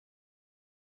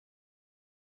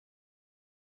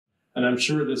And I'm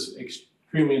sure this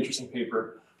extremely interesting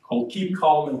paper called Keep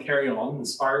Calm and Carry On,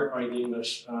 inspired by the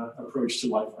English approach to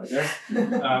life right there,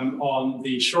 on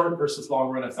the short versus long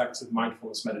run effects of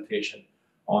mindfulness meditation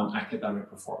on academic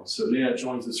performance. So Lea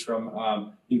joins us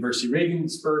from University of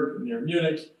Regensburg near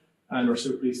Munich, and we're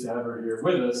so pleased to have her here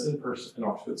with us in person in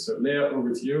Oxford. So Lea,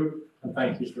 over to you, and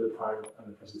thank you for the time and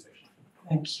the presentation.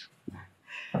 Thank you.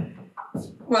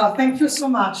 Well, thank you so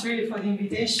much, really, for the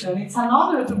invitation. It's an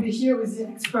honor to be here with the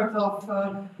expert of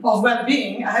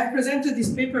well-being. I have presented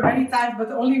this paper many times, but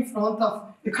only in front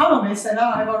of economists, and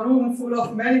now I have a room full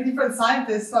of many different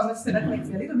scientists, so I must say that makes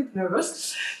me a little bit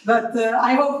nervous, but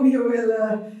I hope you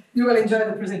will enjoy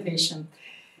the presentation.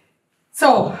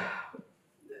 So,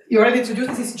 you already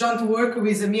introduced this joint work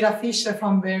with Mira Fischer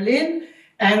from Berlin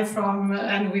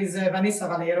and with Vanessa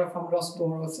Valero from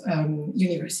Regensburg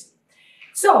University.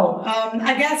 So,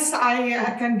 I guess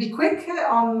I can be quick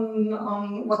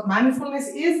on what mindfulness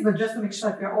is, but just to make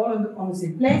sure that we're all on the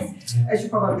same place. As you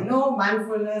probably know,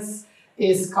 mindfulness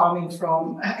is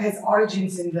has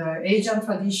origins in the Asian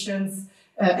traditions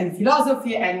and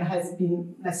philosophy, and has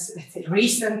been, let's say,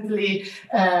 recently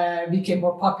became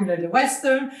more popular in the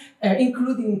Western,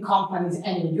 including in companies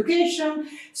and in education.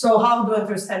 So how do I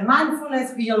understand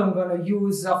mindfulness? Here I'm going to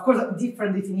use, of course, a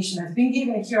different definition has been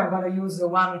given. Here I'm going to use the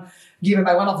one given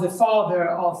by one of the fathers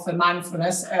of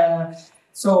mindfulness,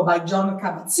 so by John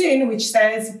Kabat-Zinn, which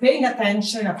says paying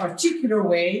attention in a particular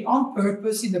way on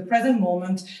purpose in the present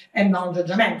moment and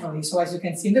non-judgmentally. So as you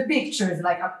can see in the picture, it's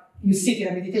like you sit in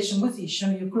a meditation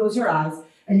position, you close your eyes,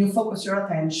 and you focus your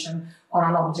attention on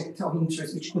an object of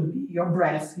interest, which could be your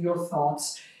breath, your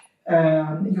thoughts,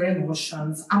 your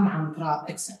emotions, a mantra,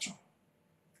 etc.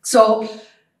 So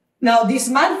now this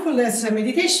mindfulness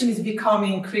meditation is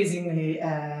becoming increasingly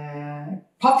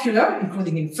popular,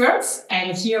 including in firms.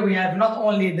 And here we have not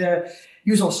only the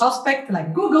usual suspect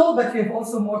like Google, but we have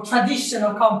also more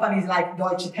traditional companies like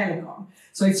Deutsche Telekom.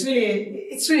 So it's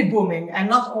really booming, and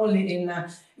not only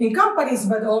in companies,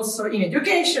 but also in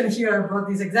education. Here I brought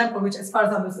this example, which, as far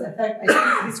as I understand, I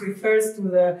think this refers to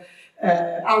the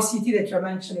RCT that you're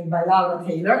mentioning by Laura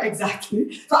Taylor,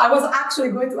 exactly. So I was actually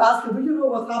going to ask you, do you know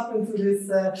what happened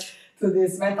to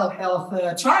this mental health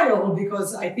trial?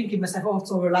 Because I think it must have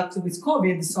also overlapped with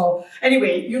COVID. So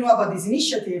anyway, you know about this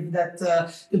initiative that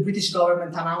the British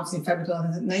government announced in February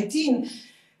 2019,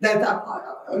 that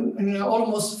in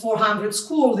almost 400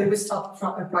 schools, they will start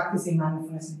practicing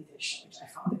mindfulness meditation, which I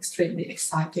found extremely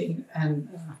exciting and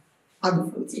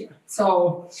wonderful here.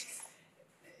 So,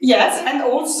 yes, and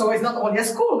also it's not only a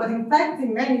school, but in fact,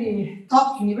 in many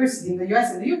top universities in the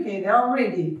US and the UK, they're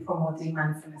already promoting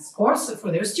mindfulness courses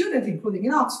for their students, including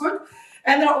in Oxford.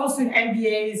 And there are also in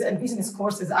MBAs and business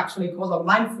courses actually called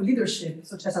mindful leadership,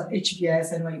 such as at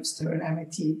HBS, NYU Stern,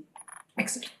 MIT,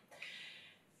 etc.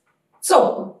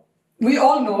 So, we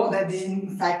all know that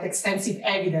in fact extensive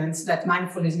evidence that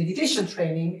mindfulness meditation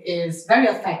training is very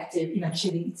effective in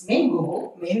achieving its main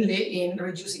goal, mainly in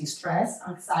reducing stress,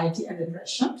 anxiety, and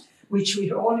depression, which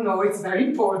we all know is very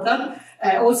important.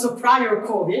 Also prior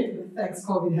COVID, thanks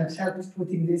COVID has helped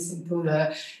putting this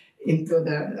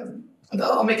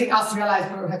making us realize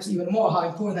perhaps even more how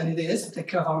important it is to take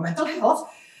care of our mental health.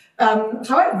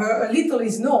 However, little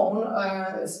is known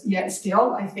yet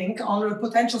still, I think, on the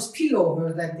potential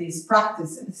spillover that these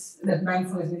practices, that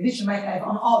mindfulness meditation might have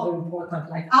on other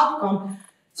important outcomes,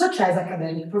 such as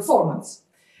academic performance.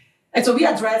 And so we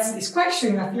address this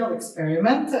question in a field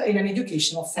experiment in an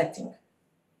educational setting.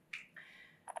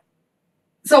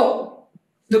 So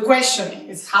the question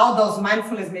is, how does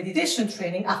mindfulness meditation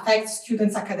training affect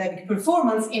students' academic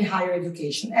performance in higher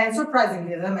education? And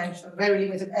surprisingly, as I mentioned, very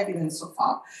limited evidence so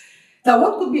far. Now,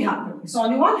 what could be happening? So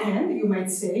on the one hand, you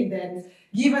might say that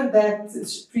given that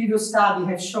previous studies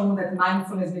have shown that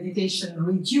mindfulness meditation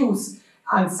reduces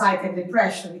anxiety and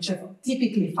depression, which are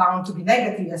typically found to be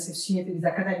negatively associated with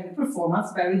academic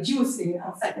performance, by reducing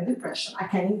anxiety and depression, I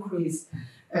can increase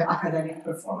academic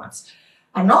performance.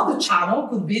 Another channel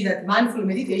could be that mindful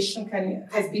meditation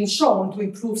has been shown to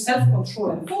improve self-control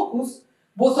and focus,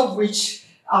 both of which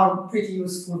are pretty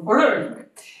useful for learning.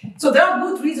 So there are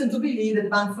good reasons to believe that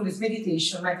mindfulness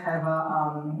meditation might have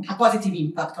a positive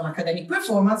impact on academic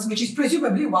performance, which is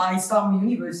presumably why some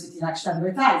universities actually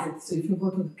advertise it. So if you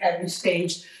go to the Cambridge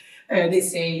page, they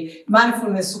say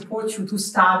mindfulness supports you to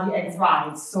study and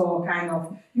thrive. So kind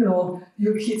of,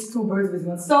 you hit two birds with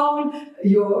one stone,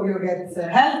 you get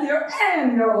healthier,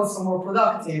 and you're also more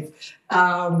productive.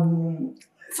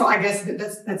 So I guess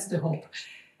that's the hope.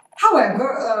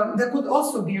 However, there could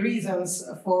also be reasons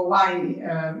for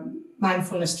why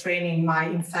mindfulness training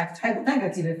might in fact have a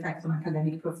negative effect on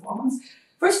academic performance.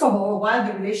 First of all, while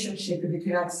the relationship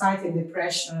between anxiety and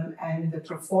depression and the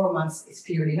performance is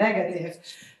purely negative,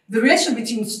 the relation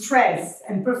between stress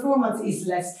and performance is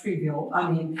less trivial.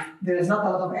 I mean, there is not a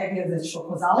lot of evidence that show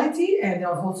causality, and there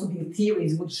have also been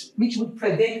theories which would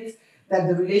predict that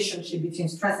the relationship between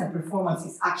stress and performance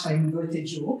is actually inverted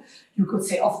U. You could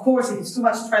say, of course, if it's too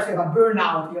much stress, you have a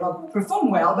burnout, you don't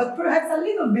perform well, but perhaps a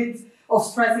little bit of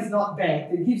stress is not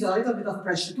bad. It gives you a little bit of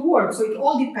pressure to work. So it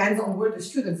all depends on where the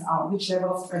students are, which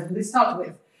level of stress do they start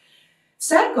with.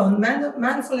 Second,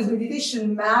 mindfulness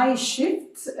meditation might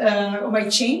shift or might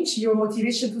change your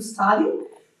motivation to study,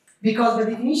 because by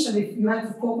definition, you have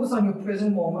to focus on your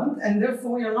present moment, and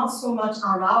therefore you're not so much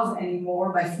aroused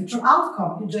anymore by future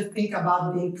outcome. You just think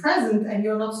about being present, and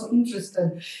you're not so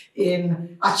interested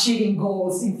in achieving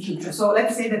goals in future. So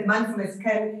let's say that mindfulness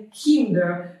can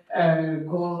hinder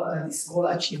this goal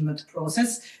achievement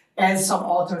process, as some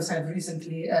authors have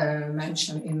recently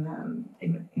mentioned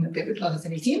in a paper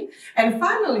 2018. And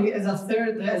finally, as a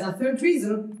third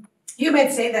reason, you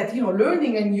might say that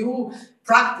learning a new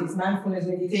practice, mindfulness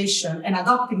meditation, and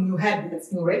adopting new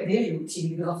habits, new daily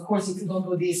routine, because of course if you don't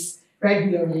do this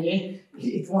regularly,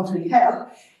 it won't really help,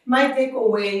 might take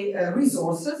away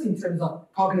resources in terms of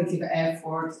cognitive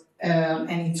effort and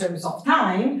in terms of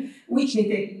time, which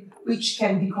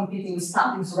can be competing with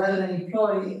studying. So rather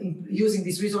than using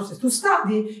these resources to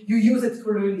study, you use it to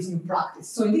learn this new practice.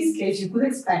 So in this case, you could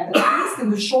expect that at least in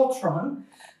the short run,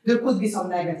 there could be some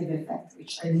negative effect,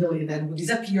 which ideally then would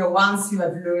disappear once you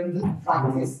have learned the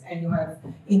practice and you have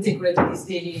integrated these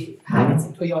daily habits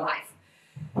into your life.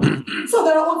 So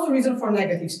there are also reasons for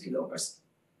negative spillovers.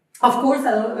 Of course,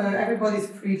 everybody is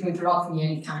free to interrupt me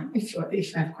anytime if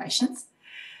you have questions.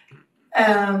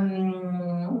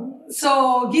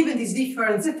 So given this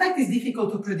difference, effect is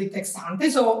difficult to predict ex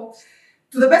ante. So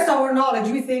to the best of our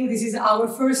knowledge, we think this is our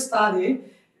first study,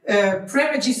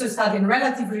 pre-registered study in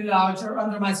relatively large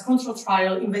randomized control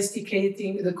trial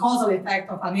investigating the causal effect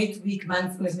of an 8-week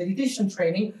mindfulness meditation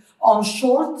training on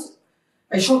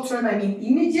by short term, I mean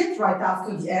immediate, right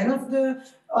after the end of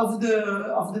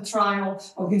the trial,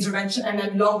 of the intervention, and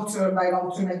then long term, by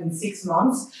long term, I mean 6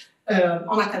 months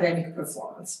on academic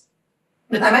performance.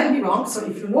 But I might be wrong, so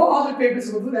if you know other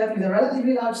papers who do that with a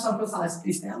relatively large sample size,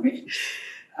 please tell me.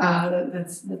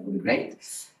 That would be great.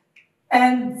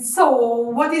 And so,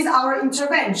 what is our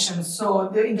intervention? So,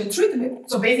 in the treatment,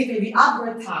 so basically we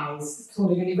advertise through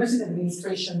the university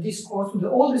administration this course to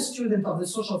all the students of the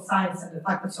social science and the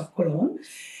faculty of Cologne.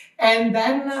 And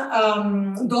then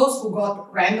those who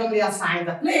got randomly assigned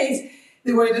a place,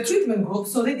 they were in the treatment group,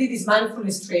 so they did this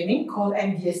mindfulness training called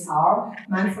MBSR,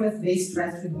 Mindfulness-Based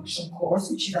Stress Reduction course,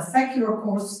 which is a secular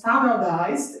course,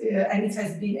 standardized, and it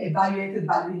has been evaluated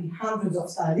by really hundreds of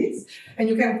studies, and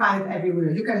you can find it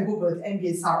everywhere. You can Google it,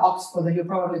 MBSR Oxford, and you're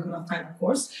probably going to find a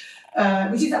course,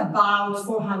 which is about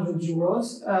 400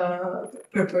 euros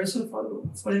per person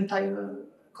for the entire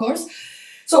course.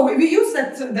 So we use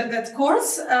that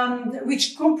course,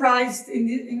 which comprised,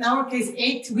 in our case,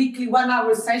 8 weekly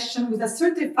 1-hour sessions with a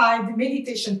certified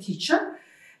meditation teacher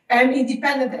and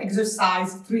independent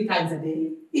exercise 3 times a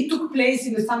day. It took place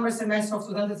in the summer semester of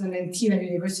 2019 at the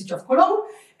University of Cologne,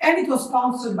 and it was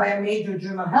sponsored by a major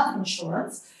German health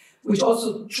insurance, which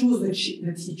also chose the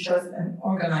teachers and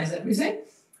organized everything.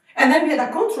 And then we had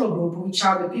a control group, which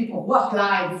are the people who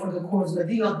applied for the course but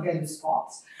did not get the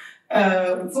spots.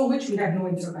 For which we have no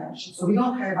intervention. So we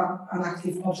don't have an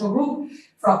active control group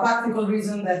for a practical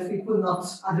reason that we could not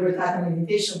advertise a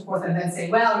meditation course and then say,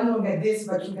 well, you don't get this,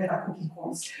 but you get a cooking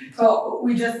course. So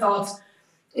we just thought,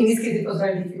 in this case, it was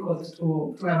very difficult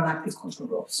to have an active control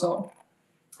group. So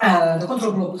the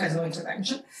control group has no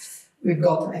intervention. We've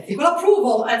got ethical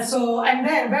approval, and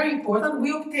then, very important, we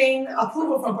obtain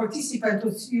approval from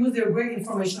participants to use their grade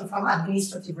information from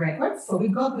administrative records. So we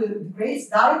got the grades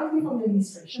directly from the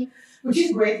administration, which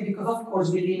is great because, of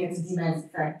course, we limit the immense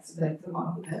effects that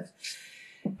one would have.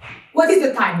 What is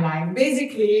the timeline?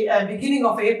 Basically, beginning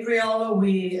of April,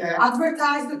 we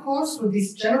advertised the course with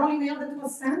this general email that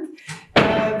was sent.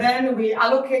 Then we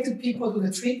allocated people to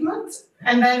the treatment.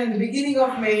 And then in the beginning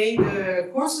of May, the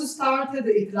courses started.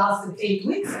 It lasted 8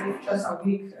 weeks, and just a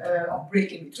week of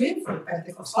break in between for the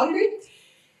Pentecost holiday.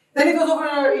 Then it was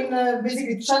over in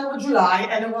basically July,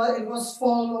 and it was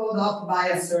followed up by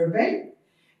a survey.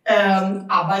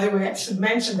 By the way, I should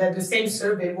mention that the same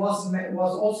survey was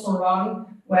also run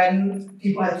when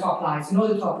people had to apply. So in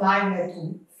order to apply, they had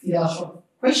to fill a short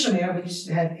questionnaire, which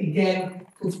they had again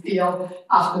to fill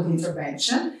after the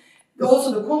intervention.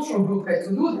 Also, the control group had to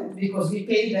do that because we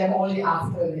paid them only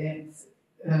after they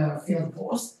had filled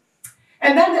post.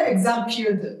 And then the exam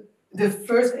period, the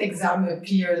first exam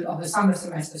period of the summer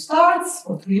semester starts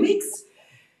for 3 weeks.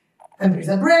 Then there is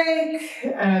a break,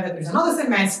 then there is another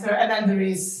semester, and then there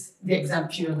is the exam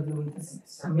period of the winter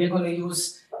semester. And we're going to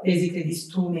use basically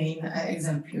these two main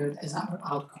exam periods as our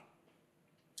outcome.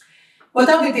 What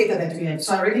are the data that we have?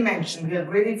 So I already mentioned, we have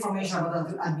great information about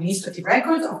the administrative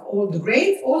records of all the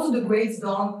grades, also the grades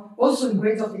done, also the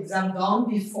grades of the exam done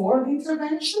before the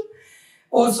intervention.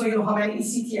 Also, how many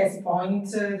ECTS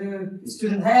points the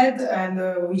student had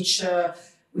and which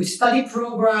study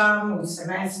program, which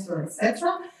semester,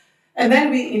 etc. And then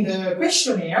we, in the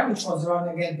questionnaire, which was run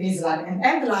again baseline and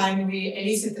endline, we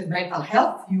elicited mental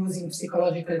health using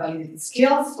psychologically validated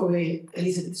skills. So we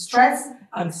elicited stress,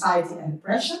 anxiety, and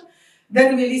depression.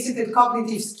 Then we elicited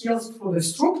cognitive skills for the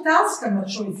Stroop task. I'm not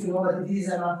sure if you know that it is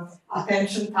an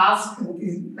attention task that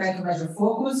is meant to measure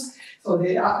focus. So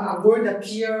a word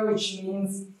appears which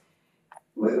means,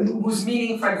 whose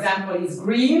meaning, for example, is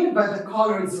green, but the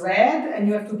color is red, and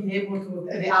you have to be able to,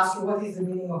 they ask you what is the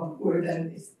meaning of a word,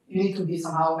 and you need to be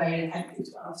somehow very attentive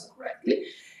to answer correctly.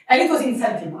 And it was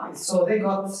incentivized, so they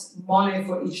got money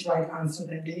for each right answer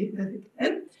that they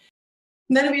did.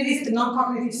 Then we listed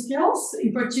non-cognitive skills,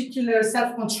 in particular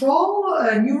self-control,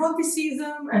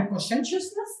 neuroticism, and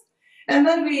conscientiousness. And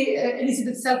then we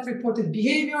elicited self-reported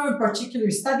behavior,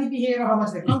 particularly study behavior, how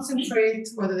much they concentrate,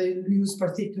 whether they use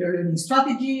particular learning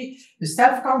strategy, the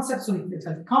self-concept, so they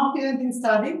felt confident in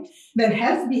studying. Then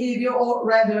health behavior, or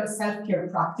rather self-care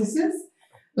practices,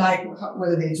 like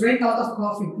whether they drink a lot of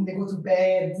coffee, they go to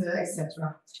bed,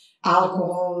 etc.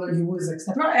 Alcohol use,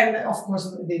 etc. And of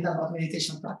course, data about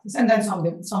meditation practice, and then some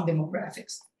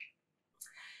demographics.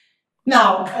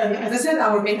 Now, as I said,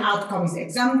 our main outcome is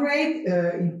exam grade.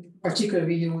 In particular,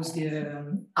 we use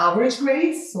the average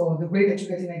grades, so the grade that you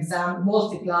get in exam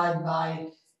multiplied by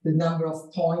the number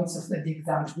of points that the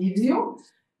exam gives you.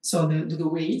 So the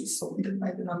weight, so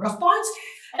by the number of points.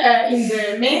 In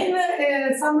the main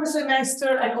summer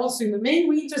semester and also in the main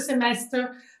winter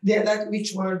semester,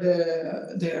 which were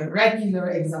the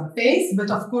regular exam phase. But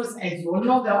of course, as you all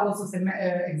know, there are also some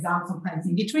exams sometimes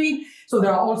in between. So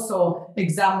there are also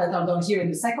exams that are done here in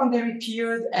the secondary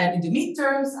period and in the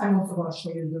midterms. I'm also going to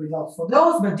show you the results for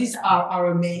those, but these are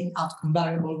our main outcome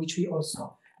variable, which we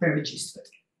also registered.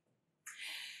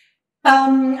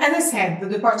 As I said,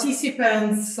 the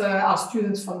participants are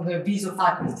students from the visual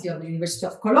faculty of the University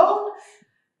of Cologne.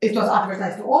 It was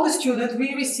advertised to all the students.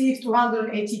 We received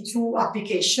 282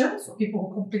 applications, so people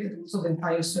who completed also the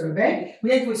entire survey.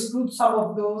 We had to exclude some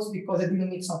of those because they didn't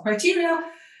meet some criteria.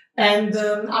 And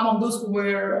among those who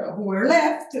were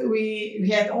left, we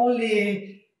had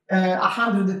only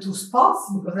 102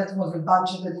 spots, because that was the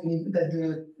budget that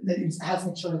the health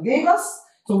insurance gave us.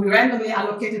 So we randomly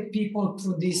allocated people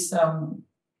through this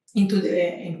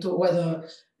into whether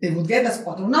they would get a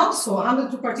spot or not. So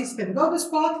 102 participants got the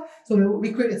spot. So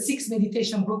we created 6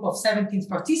 meditation group of 17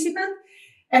 participants.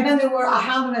 And then there were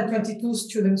 122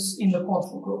 students in the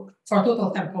control group for a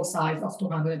total sample size of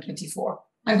 224.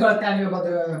 I'm going to tell you about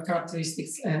the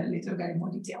characteristics later, very more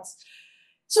details.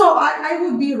 So I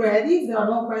would be ready, if there are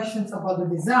no questions about the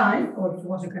design, or if you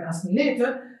want, you can ask me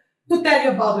later, to tell you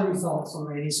about the results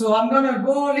already. So I'm going to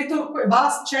go a little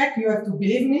balance check. You have to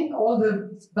believe me. All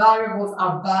the variables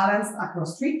are balanced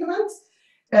across treatments,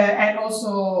 and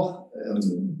also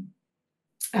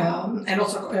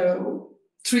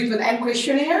treatment and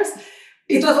questionnaires.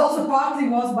 It was also partly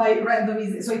by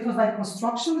randomization. So it was by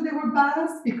construction that they were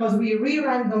balanced, because we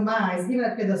re-randomized, even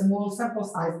if we had a small sample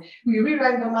size, we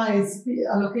re-randomized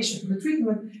allocation to the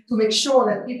treatment to make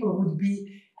sure that people would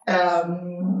be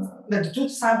that the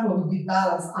tooth sample would be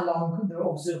balanced along the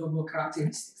observable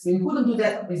characteristics. So we couldn't do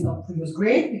that with the previous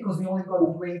grade, because we only got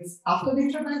the grades after the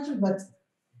intervention, but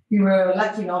we were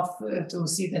lucky enough to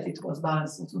see that it was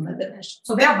balanced into that dimension.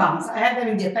 So they are balanced. I have them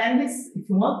in the appendix if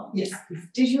you want. Yes.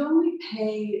 Did you only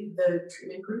pay the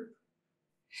treatment group?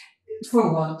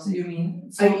 For what do you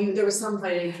mean? So, there was some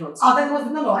financial. Oh, that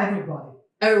was no, everybody.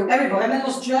 Oh, everybody, and that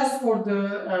was just for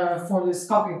this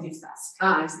cognitive task.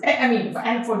 I see. I mean,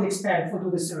 and for the experiment,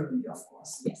 for the survey, of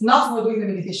course. Yes, not for doing the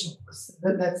meditation course.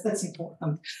 That's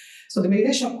important. So the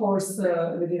meditation course,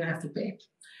 they didn't have to pay.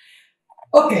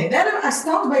 Okay, then I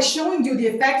start by showing you the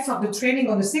effects of the training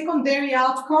on the secondary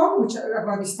outcome, which are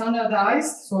going to be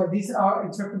standardized. So these are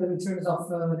interpreted in terms of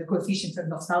the coefficient in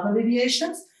terms of standard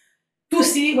deviations, to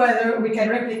see whether we can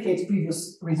replicate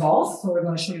previous results. So we're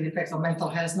going to show you the effects of mental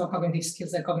health, non-cognitive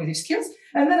skills, and cognitive skills.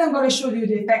 And then I'm going to show you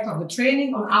the effect of the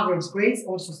training on average grades,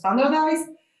 also standardized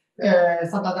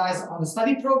on the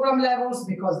study program levels,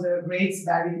 because the grades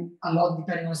vary a lot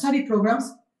depending on study programs.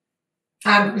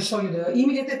 I'm going to show you the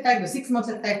immediate effect, the 6 months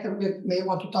effect. We may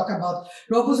want to talk about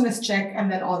robustness check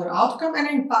and then other outcome.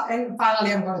 And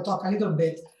finally, I'm going to talk a little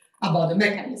bit about the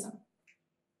mechanism.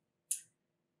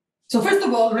 So first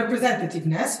of all,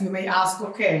 representativeness. You may ask,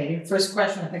 okay, first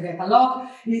question I get a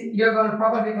lot. You're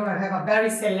probably going to have a very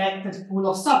selected pool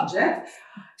of subjects.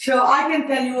 So I can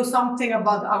tell you something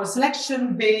about our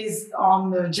selection based on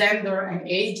the gender and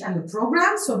age and the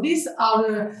program. So these are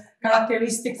the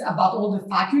characteristics about all the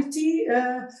faculty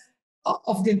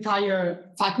of the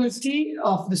entire faculty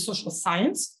of the social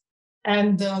science.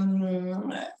 And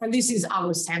this is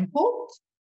our sample.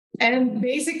 And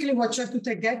basically what you have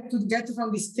to get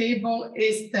from this table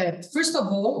is that, first of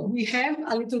all, we have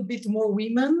a little bit more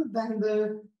women than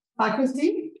the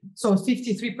faculty. So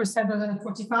 53% rather than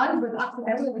 45%, but after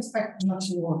I would expect much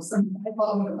more. So I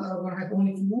thought we're going to have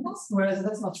only females, whereas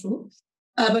that's not true.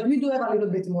 But we do have a little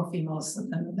bit more females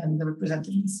than the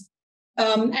representatives.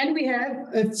 And we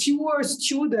have fewer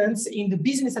students in the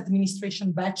business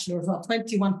administration bachelor, so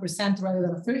 21% rather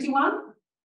than 31%,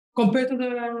 compared to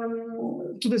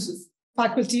the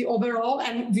faculty overall.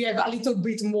 And we have a little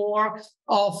bit more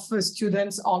of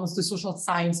students on the social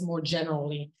science more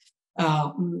generally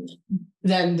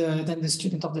than the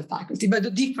student of the faculty. But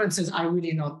the differences are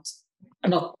really not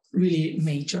really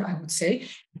major, I would say.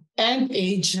 And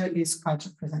age is quite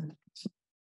representative.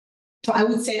 So I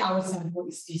would say our sample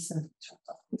is decent.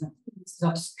 It's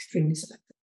not extremely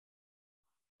selective.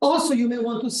 Also, you may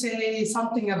want to say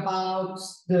something about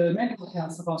the mental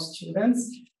health of our students.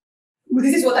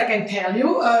 This is what I can tell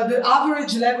you. The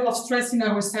average level of stress in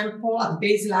our sample at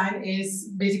baseline is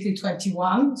basically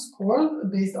 21 score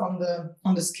based on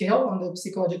the scale, on the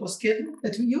psychological scale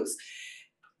that we use,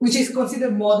 which is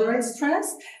considered moderate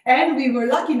stress. And we were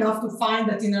lucky enough to find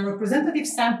that in a representative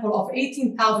sample of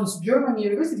 18,000 German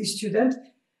university students,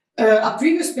 a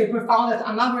previous paper found that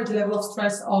an average level of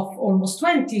stress of almost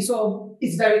 20. So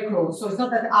it's very close. So it's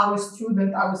not that our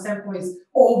sample is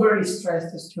overly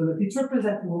stressed student. It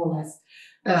represents more or less,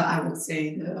 I would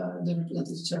say, the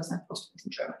representative stress sample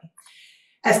in Germany.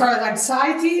 As far as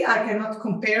anxiety, I cannot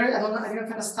compare it. I don't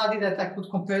have a study that I could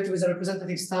compare it with a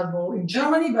representative sample in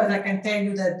Germany, but I can tell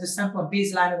you that the sample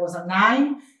baseline was a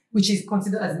 9, which is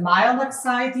considered as mild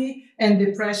anxiety, and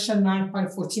depression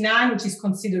 9.49, which is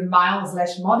considered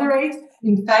mild/moderate.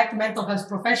 In fact, mental health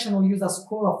professionals use a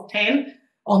score of 10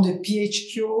 on the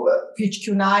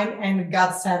PHQ-9 and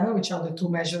GAD-7, which are the two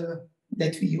measures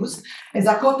that we use, as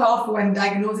a cutoff when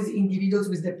diagnosis individuals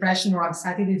with depression or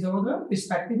anxiety disorder,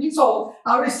 respectively. So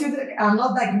our students are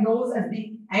not diagnosed as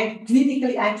being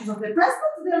clinically anxious or depressed,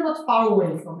 but they're not far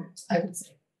away from it, I would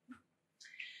say.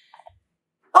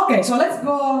 Okay, so let's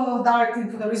go directly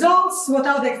into the results. What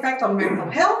are the effects on mental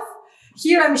health?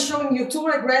 Here I'm showing you 2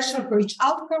 regressions for each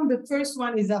outcome. The first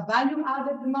one is a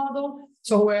value-added model,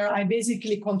 so where I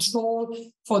basically control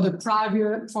for the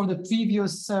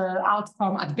previous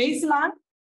outcome at baseline,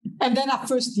 and then a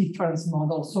first difference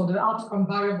model. So the outcome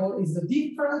variable is the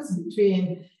difference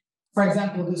between, for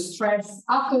example, the stress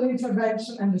after the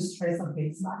intervention and the stress at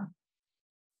baseline.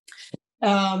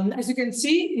 As you can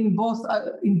see, in both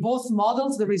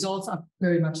models, the results are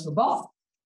very much robust.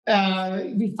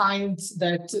 We find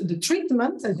that the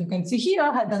treatment, as you can see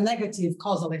here, had a negative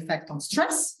causal effect on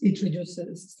stress. It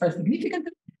reduces stress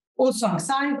significantly. Also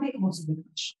anxiety, also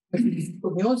depression.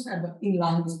 And in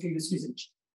line with previous research.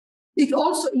 It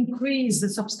also increased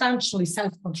substantially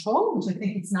self-control, which I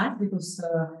think is nice because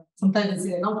sometimes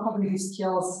non-cognitive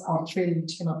skills are traits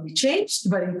which cannot be changed.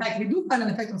 But in fact, we do find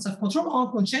an effect on self-control,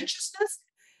 on conscientiousness,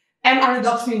 and a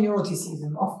reduction in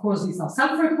neuroticism. Of course, these are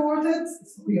self-reported,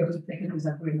 so we have to take it with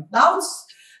a grain of doubts.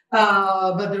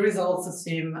 But the results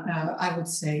seem, I would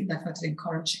say, definitely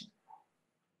encouraging.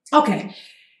 Okay,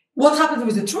 what happened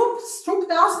with the troop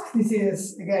task? This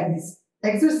is, again, this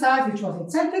exercise which was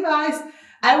incentivized.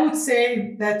 I would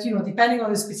say that, depending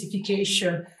on the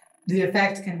specification, the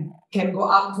effect can go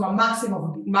up to a maximum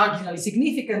of marginally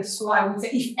significant. So I would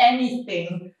say, if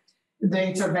anything, the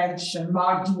intervention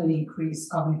marginally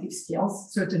increased cognitive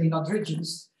skills, certainly not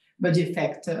reduced, but the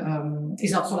effect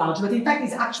is not so large. But in fact,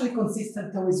 it's actually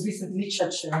consistent with recent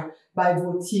literature by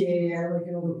Vautier,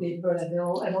 the paper,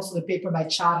 and also the paper by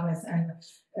Charnes and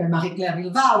Marie-Claire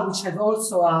Vilval, which had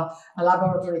also a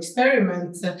laboratory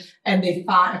experiment, and they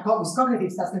find, with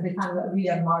cognitive stuff, and they find really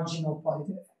a marginal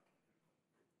positive effect.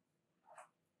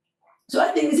 So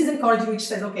I think this is encouraging, which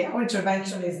says, okay, our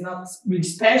intervention is not really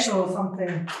special or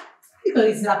something,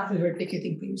 because it's actually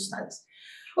replicating previous studies.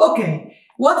 Okay,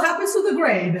 what happens to the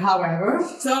grade, however?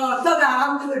 So,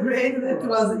 ta-da, the grade that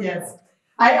was, yes.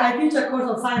 I teach a course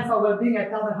on science of well-being. I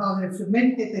tell them how they should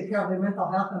meditate, take care of their mental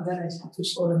health, and then I have to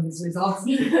show them these results.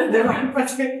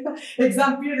 The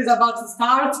exam period is about to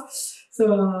start.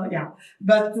 So, yeah.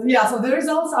 But, yeah, so the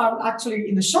results are actually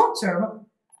in the short term.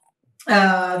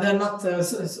 They're not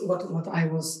what I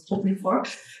was hoping for.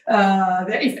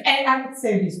 If I would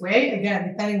say this way, again,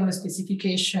 depending on the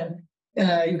specification,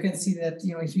 you can see that,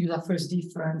 you know, if you use a first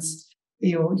difference,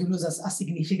 you lose a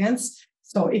significance.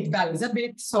 So it varies a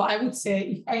bit. So I would say,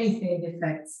 if anything, the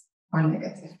effects are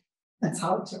negative. That's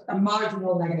how it's a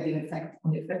marginal negative effect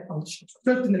on the effect on the short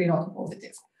term, certainly not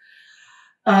positive.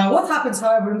 What happens,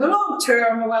 however, in the long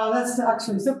term? Well, that's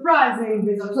actually surprising,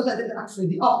 because that is actually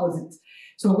the opposite.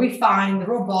 So we find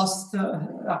robust,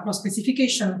 across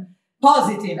specification,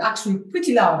 positive, actually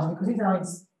pretty large, because these are in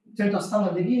terms of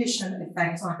standard deviation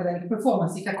effects on academic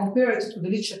performance. If I compare it to the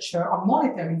literature on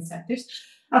monetary incentives,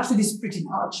 actually this is pretty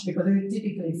large, because they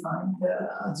typically find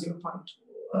a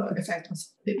 0.2 effect on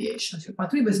standard deviation, 0.3,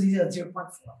 but this is at 0.4.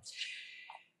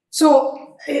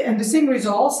 So, and the same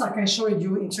results I can show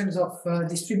you in terms of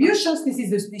distributions. This is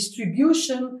the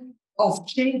distribution of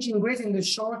change in grades in the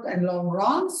short and long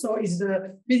run. So it's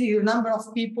basically the number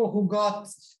of people who got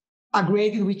a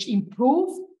grade which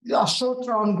improved, a short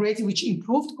run grade which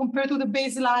improved compared to the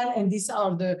baseline. And these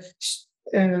are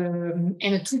and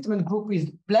the treatment group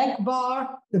is black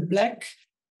bar, the black,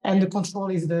 and the control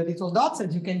is the little dots.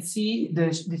 As you can see, the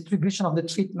distribution of the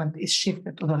treatment is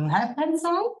shifted to the left-hand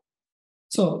side.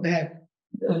 So they have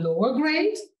a lower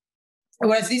grade,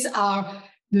 whereas these are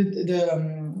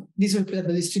these represent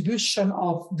the distribution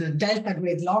of the delta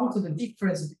grade long, so the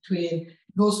difference between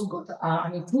those who got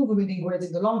an improvement in grades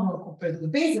in the long run compared to the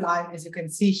baseline. As you can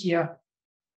see here,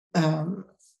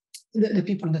 the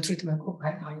people in the treatment group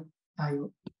were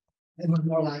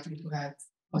more likely to have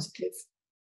positive.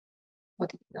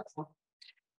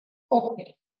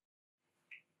 Okay.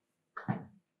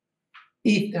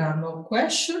 If there are no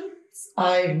questions,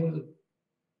 I will.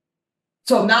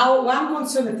 So now one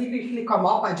concern that typically come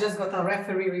up, I just got a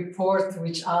referee report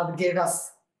which gave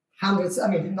us hundreds, I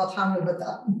mean, not hundreds, but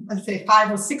I'd say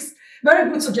 5 or 6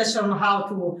 very good suggestions on how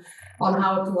to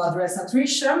address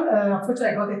attrition. Unfortunately,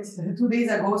 I got it 2 days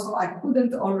ago, so I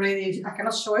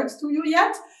cannot show it to you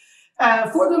yet.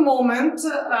 For the moment,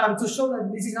 to show that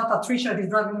this is not attrition, it is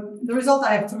driving the result,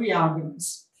 I have 3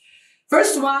 arguments.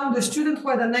 First one, the students who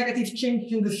had a negative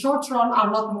change in the short run are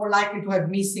not more likely to have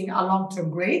missing a long-term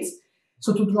grades,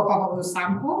 so to drop out of the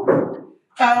sample.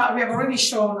 We have already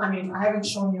shown, I mean, I haven't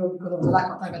shown you because of the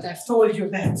lack of time, but I've told you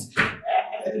that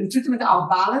treatments are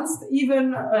balanced,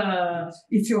 even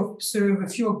if you observe a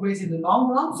fewer grades in the long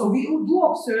run. So we do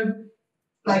observe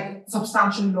like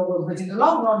substantially lower grades in the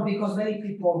long run because many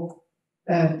people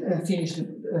finish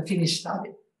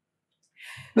study.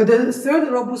 But the third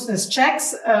robustness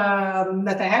checks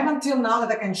that I have until now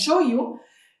that I can show you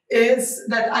is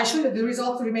that I show that the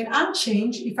results remain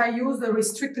unchanged if I use the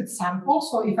restricted sample.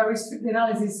 So if I restrict the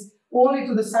analysis only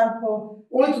to the sample,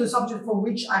 only to the subject for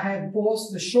which I have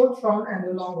both the short run and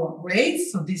the long run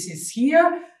grades. So this is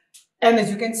here. And as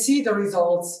you can see, the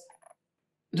results,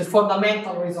 the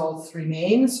fundamental results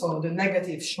remain. So the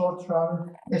negative short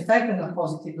run effect and the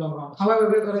positive long run. However,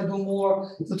 we're going to do more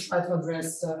to try to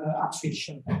address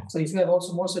attrition. So if you have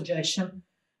also more suggestions,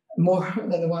 more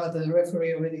than the one that the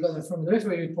referee already got from the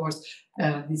referee reports,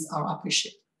 these are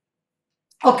appreciated.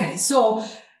 Okay, so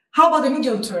how about the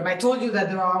medium term? I told you that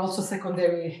there are also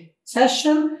secondary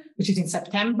session, which is in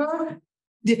September.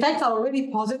 The effects are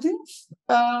already positive.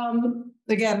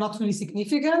 Again, not really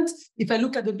significant. If I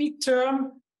look at the big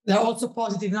term, they're also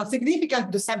positive, not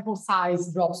significant. The sample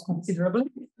size drops considerably.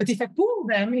 But if I pull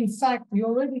them, in fact, we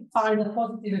already find a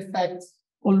positive effect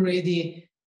already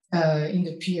in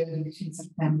the period between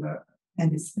September and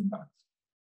December.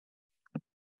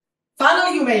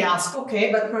 Finally, you may ask, okay,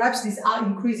 but perhaps this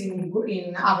increase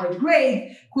in average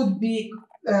grade could be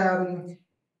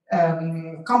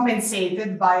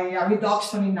compensated by a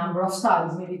reduction in number of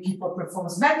studies. Maybe people perform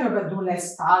better but do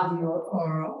less study,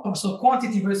 or also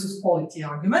quantity versus quality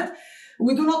argument.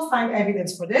 We do not find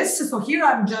evidence for this. So here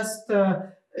I'm just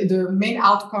the main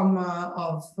outcome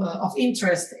of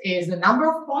interest is the number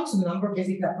of points, so the number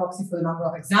basically a proxy for the number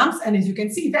of exams. And as you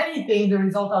can see, if anything, the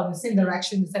results are in the same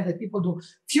direction, in the sense that people do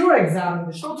fewer exams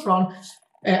in the short run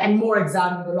and more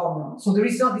exams in the long run. So there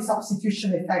is not this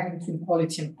substitution effect between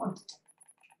quality and quantity.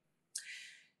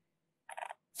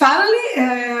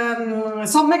 Finally,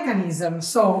 some mechanisms.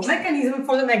 So mechanism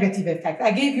for the negative effect.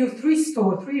 I gave you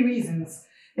three reasons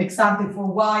example for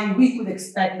why we could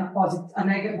expect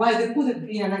why there could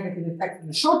be a negative effect in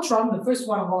the short run. The first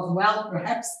one was, well,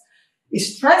 perhaps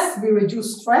stress, we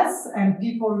reduce stress, and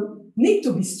people need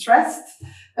to be stressed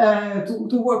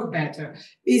to work better.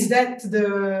 Is that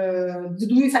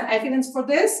do we have evidence for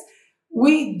this?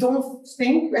 We don't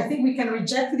think, I think we can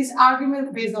reject this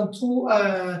argument based on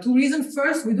two reasons.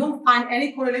 First, we don't find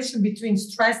any correlation between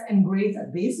stress and grades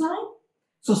at baseline.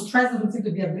 So stress doesn't seem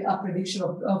to be a prediction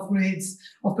of grades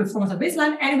of performance at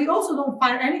baseline. And we also don't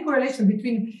find any correlation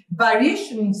between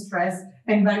variation in stress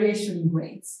and variation in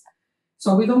grades.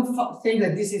 So we don't think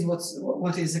that this is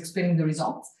what is explaining the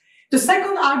results. The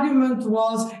second argument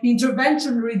was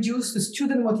intervention reduced the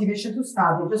student motivation to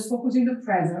study, just focusing the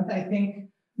present. I think,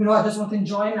 I just want to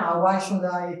enjoy now. Why should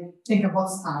I think about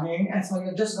studying? And so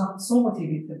you're just not so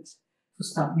motivated to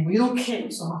study. We don't care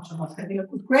so much about having a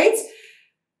good grades.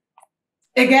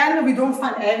 Again, we don't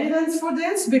find evidence for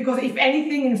this because if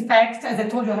anything, in fact, as I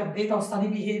told you, I have data on study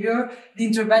behavior, the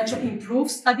intervention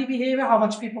improves study behavior, how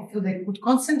much people feel they could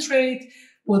concentrate,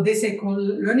 what they say called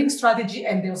learning strategy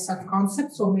and their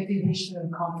self-concept, so motivation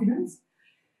and confidence.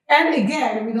 And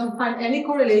again, we don't find any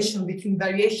correlation between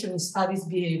variation in studies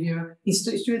behavior, in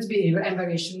students' behavior, and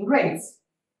variation in grades.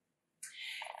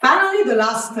 Finally, the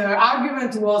last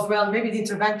argument was, well, maybe the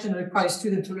intervention requires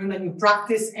students to learn a new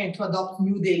practice and to adopt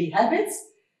new daily habits.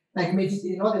 Like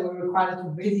meditate, they were required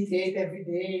to meditate every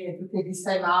day and to take this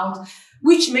time out,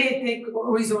 which may take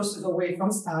resources away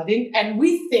from studying. And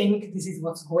we think this is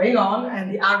what's going on.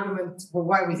 And the argument for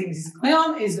why we think this is going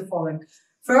on is the following.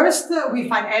 First, we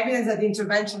find evidence that the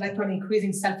intervention led to an increase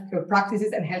in self-care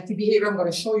practices and healthy behavior. I'm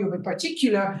going to show you in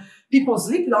particular, people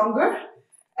sleep longer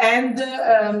and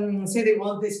say they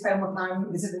want to spend more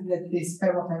time, they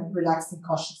spend more time relaxing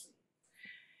cautiously.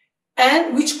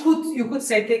 And which you could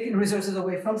say, taking resources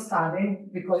away from studying,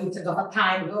 because in terms of a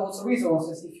time, but also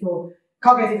resources. If you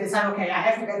cognitively decide, okay, I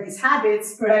have to get these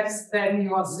habits, perhaps then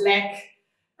you are slack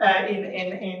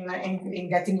in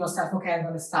getting yourself, okay, I'm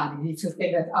going to study. If you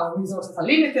think that our resources are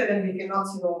limited and we cannot,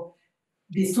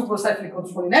 be super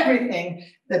self-controlling everything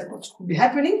that could be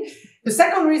happening. The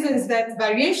second reason is that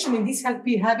variation in these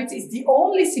healthy habits is the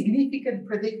only significant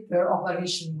predictor of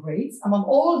variation in grades. Among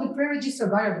all the pre-registered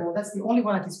variables, that's the only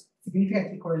one that is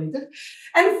significantly correlated.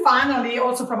 And finally,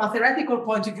 also from a theoretical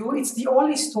point of view, it's the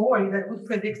only story that would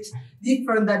predict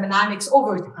different dynamics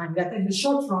over time, that in the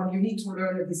short run, you need to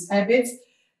learn these habits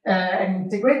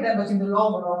and integrate them, but in the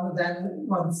long run, then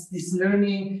once this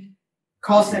learning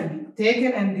costs have been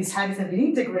taken and these habits have been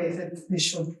integrated, they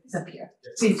should disappear.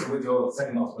 So with your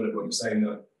second last bullet point, you're saying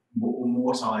that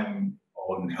more time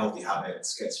on healthy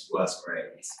habits gets worse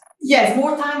grades. Yes,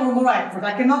 more time or more effort.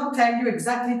 I cannot tell you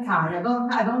exactly time.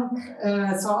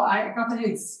 So I can't tell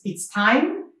you it's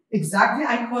time exactly.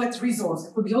 I call it resource.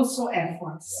 It could be also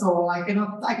effort. So I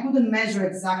couldn't measure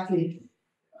exactly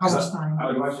how much time. I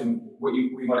would imagine what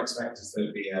we might expect is there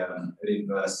to be an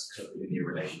inverse linear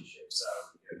relationship. So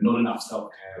not enough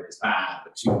self-care is bad,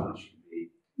 but too much can be.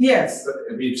 Yes. But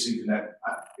it'd be interesting to know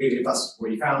if that's what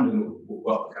you found and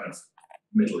what the kind of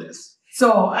middle is.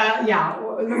 So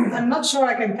I'm not sure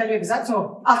I can tell you exactly.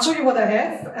 So I'll show you what I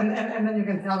have, and then you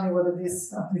can tell me whether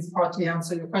this at least partly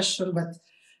answer your question. But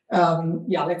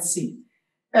let's see.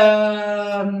 So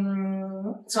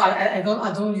I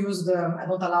don't use I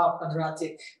don't allow a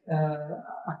quadratic.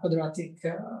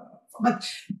 But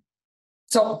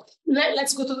so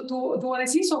let's go to what I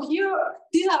see. So here,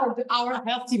 these are our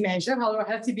healthy measure, our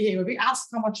healthy behavior. We ask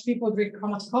how much people drink, how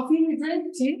much coffee we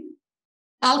drink, tea.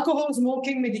 Alcohol,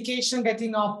 smoking, medication,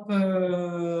 getting up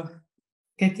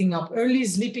early,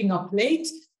 sleeping up late,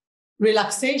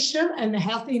 relaxation, and the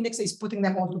health index is putting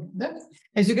them all together.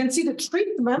 As you can see, the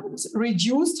treatment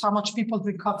reduced how much people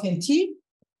drink coffee and tea,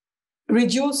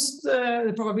 reduced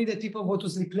the probability that people go to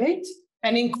sleep late,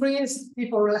 and increased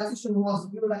people relaxation was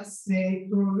you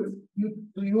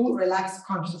relax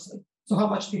consciously. So how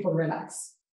much people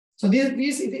relax. So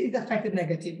it affected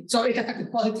negative. So it affected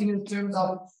positive in terms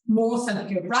of more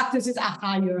self-care practices, a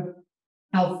higher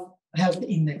health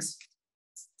index.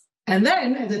 And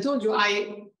then, as I told you,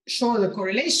 I show the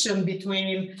correlation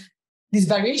between this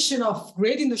variation of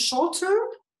grade in the short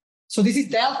term. So this is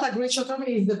delta grade short term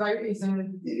is the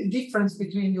difference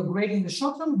between your grade in the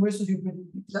short term versus your grade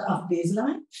at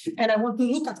baseline. And I want to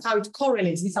look at how it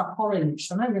correlates. These are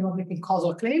correlation. We're not making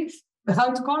causal claims. But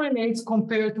how it correlates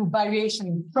compared to variation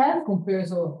in stress, compared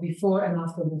to before and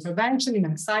after the intervention, in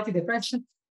anxiety, depression.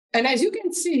 And as you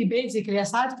can see, basically,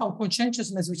 aside from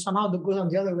conscientiousness, which somehow goes on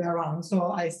the other way around,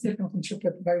 so I still can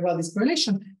interpret very well this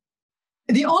correlation.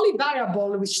 The only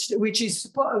variable which is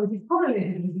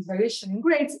correlated with this variation in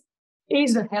grades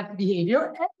is the health behavior.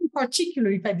 And in particular,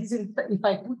 if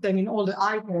I put them in all the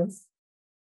items,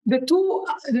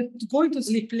 going to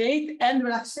sleep late and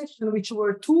relaxation, which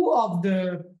were two of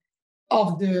the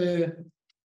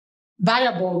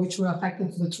variables which were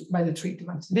affected by the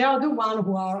treatment. They are the ones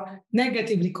who are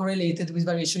negatively correlated with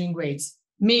variation in grades.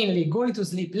 Mainly, going to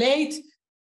sleep late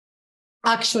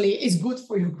actually is good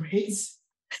for your grades,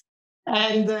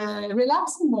 and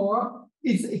relaxing more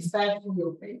is bad for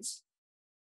your grades.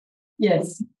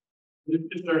 Yes.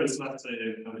 If there is, let's say,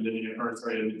 a linear or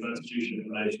sorry, an institution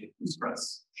in relation to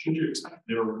stress, should you expect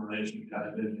zero correlation to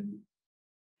that linear?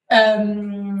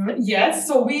 Yes.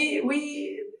 So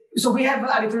we have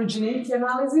a heterogeneity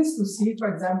analysis to see, for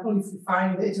example, if we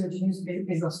find the heterogeneous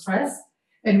based on stress,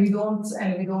 and we don't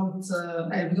find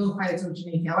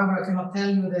heterogeneity. However, I cannot tell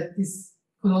you that this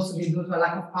could also be due to a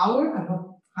lack of power. I'm not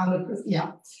 100%.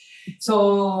 Yeah.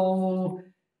 So,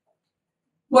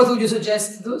 what would you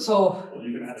suggest to do? So, well,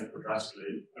 you can add it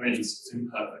progressively. I mean, it's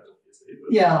imperfect, obviously.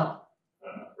 But, yeah.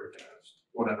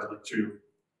 Whatever the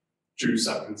two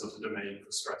segments of the domain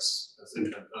for stress.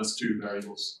 Those two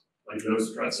variables. Like low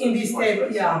stress in this table,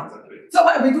 yeah. Exactly. So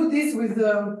we do this with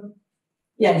the,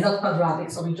 it's not quadratic,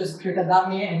 so we just create a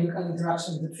dummy and look at the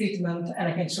interaction with the treatment, and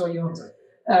I can show you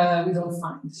we don't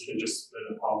find. You can just split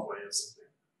a pathway or something.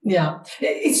 Yeah,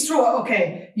 it's true.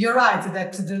 Okay, you're right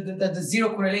that the zero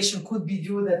correlation could be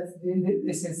due that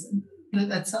this is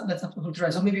that's absolutely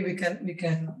right. So maybe we can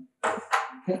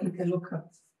look at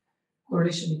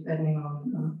correlation depending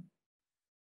on.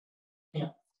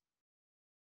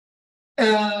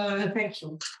 Thank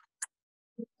you.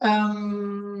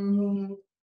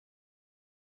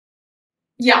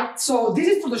 So this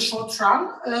is for the short run.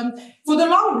 For the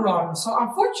long run, so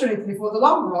unfortunately for the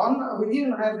long run, we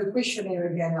didn't have the questionnaire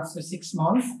again after 6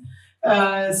 months.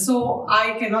 So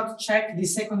I cannot check the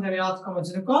secondary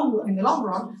outcomes in the long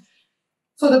run.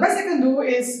 So the best I can do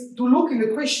is to look in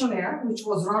the questionnaire, which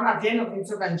was run at the end of the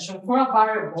intervention, for a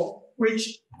variable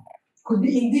which could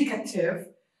be indicative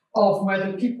of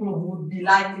whether people would be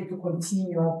likely to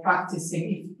continue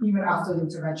practicing even after the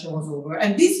intervention was over.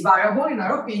 And this variable, in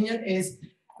our opinion, is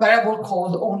a variable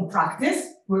called own practice,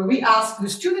 where we ask the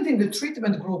student in the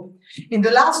treatment group, in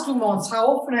the last 2 months, how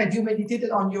often have you meditated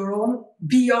on your own,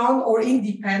 beyond or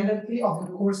independently of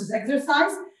the course's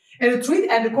exercise? And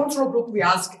the control group, we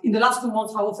ask, in the last 2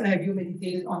 months, how often have you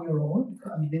meditated on your own?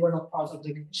 I mean, they were not part of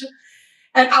the meditation.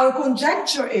 And our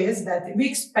conjecture is that we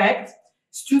expect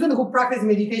students who practice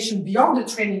meditation beyond the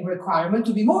training requirement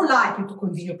to be more likely to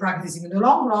continue practicing in the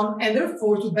long run, and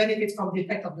therefore to benefit from the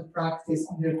effect of the practice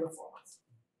on their performance.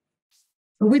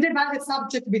 We divided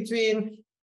subject between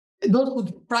those who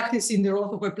practice in the role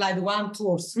who applied 1, 2,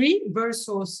 or 3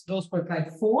 versus those who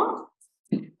applied 4.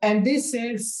 And this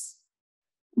is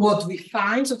what we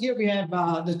find. So here we have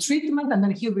the treatment, and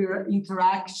then here we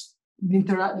interact the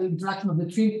interaction of the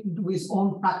treatment with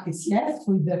own practice, yes,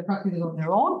 with the practice on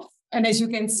their own. And as you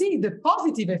can see, the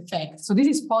positive effect, so this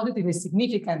is positive, is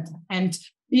significant, and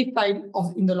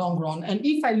in the long run, and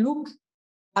if I look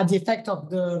at the effect of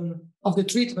the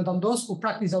treatment on those who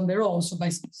practice on their own, so by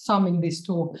summing these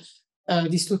two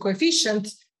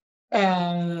coefficients, they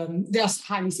are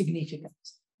highly significant.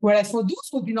 Whereas for those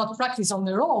who do not practice on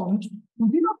their own,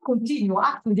 who do not continue,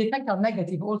 actually the effects are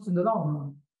negative also in the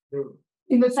long run.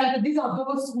 In the sense that these are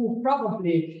those who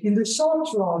probably in the short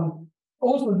run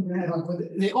also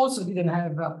didn't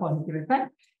have a positive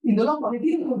effect. In the long run, they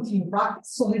didn't continue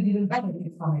practice, so they didn't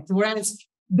benefit from it. Whereas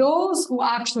those who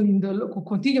actually who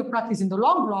continue practice in the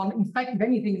long run, in fact, if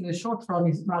anything in the short run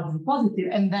is rather positive,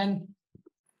 and then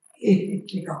it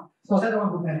click on. So that's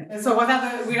one would benefit. So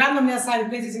we randomly assigned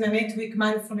places in an 8-week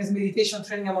mindfulness meditation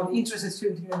training among interested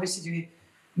students,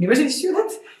 university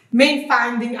students. Main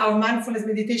finding, our mindfulness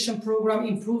meditation program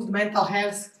improved mental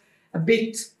health, a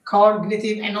bit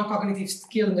cognitive and non-cognitive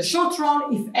skill in the short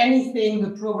run. If anything, the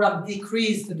program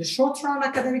decreased the short run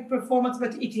academic performance,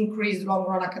 but it increased long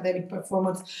run academic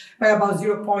performance by about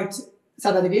 0 point.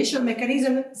 Standard deviation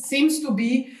mechanism seems to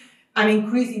be an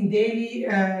increase in daily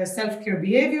self-care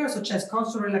behavior, such as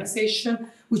constant relaxation,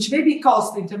 which may be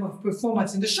costly in terms of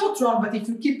performance in the short run, but if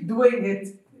you keep doing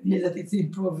it, that it's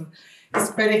improved. It's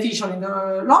beneficial in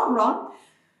the long run.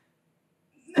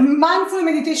 Mindful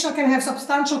meditation can have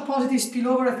substantial positive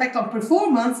spillover effect on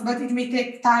performance, but it may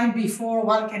take time before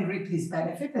one can reap this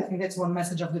benefit. I think that's one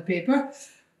message of the paper.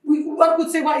 One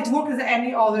could say, well, it works as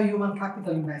any other human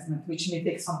capital investment, which may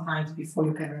take some time before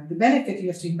you can reap the benefit. You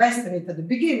have to invest in it at the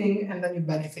beginning, and then you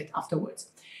benefit afterwards.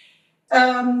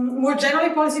 More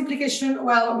generally, policy implication,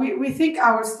 well, we think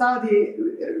our study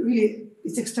really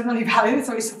is externally valid,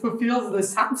 so it fulfills the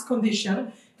SAMS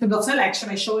condition. In terms of selection,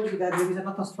 I showed you that there is a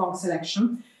not a strong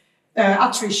selection.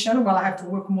 Attrition, well, I have to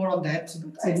work more on that,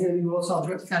 but ideally we also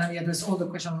finally address all the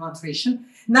questions on attrition.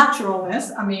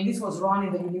 Naturalness, I mean, this was run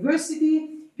in the university,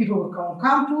 people would come on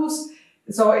campus,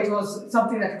 so it was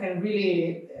something that can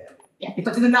really, it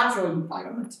was in a natural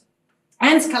environment.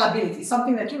 And scalability,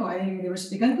 something that, any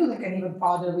university can do. They can even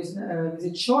partner with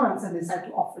insurance and decide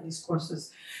to offer these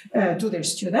courses to their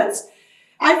students.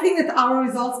 I think that our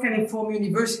results can inform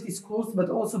university schools, but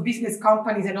also business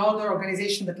companies and other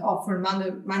organizations that offer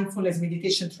mindfulness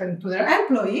meditation training to their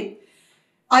employee.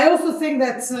 I also think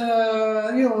that,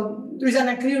 there is an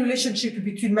unclear relationship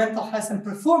between mental health and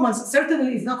performance.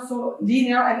 Certainly, it's not so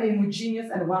linear and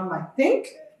homogeneous as one might think.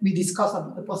 We discussed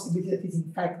about the possibility that is,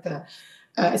 in fact,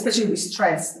 especially with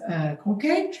stress,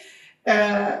 concave.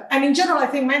 And in general, I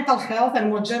think mental health and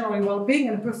more generally well-being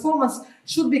and performance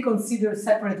should be considered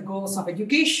separate goals of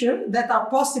education that are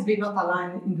possibly not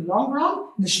aligned in the long run,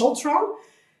 in the short run.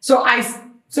 So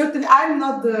I'm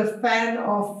not the fan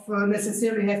of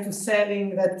necessarily have to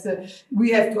selling that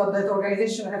that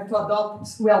organization have to adopt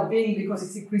well-being because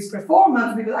it's increased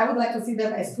performance, because I would like to see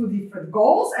them as two different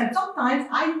goals. And sometimes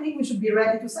I think we should be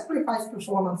ready to sacrifice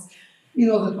performance in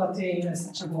order to attain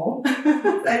such a goal.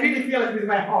 I really feel it with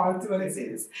my heart when I say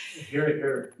this. Hear it,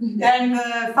 hear it. And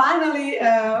finally,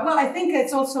 I think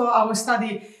it's also our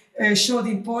study showed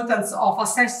the importance of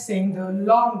assessing the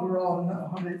long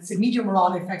run, let's say medium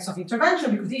run effects of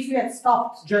intervention, because if you had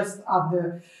stopped just at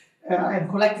the and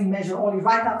collecting measure only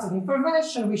right after the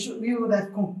intervention, we would have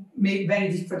made very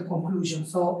different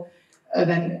conclusions. So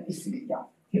then,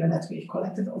 given that we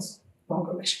collected also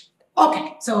longer measure.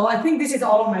 Okay, so I think this is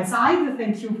all on my side.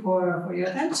 Thank you for your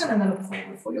attention, and I look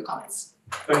forward for your comments.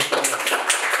 Thanks very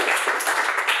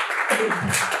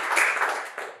much.